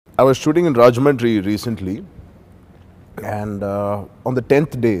I was shooting in Rajamundry recently, and on the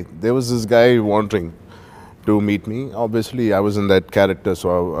 10th day, there was this guy wandering to meet me. Obviously, I was in that character,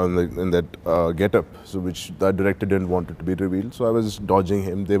 so in that get-up, so which the director didn't want it to be revealed. So I was dodging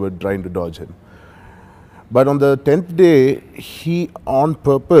him. They were trying to dodge him. But on the 10th day, he, on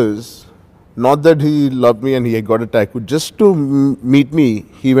purpose, not that he loved me and he got a tattoo, just to meet me,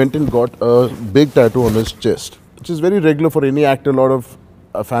 he went and got a big tattoo on his chest, which is very regular for any actor. A lot of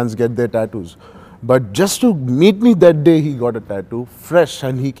fans get their tattoos. But just to meet me that day, he got a tattoo, fresh,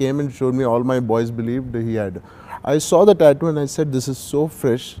 and he came and showed me. All my boys believed he had. I saw the tattoo and I said, "This is so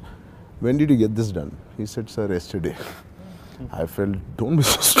fresh. When did you get this done?" He said, "Sir, yesterday." I felt, don't be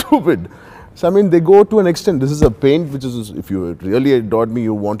so stupid. So, I mean, they go to an extent. This is a paint which is, if you really adored me,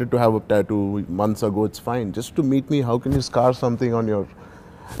 you wanted to have a tattoo months ago, it's fine. Just to meet me, how can you scar something on your...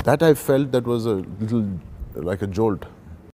 That I felt that was a little like a jolt.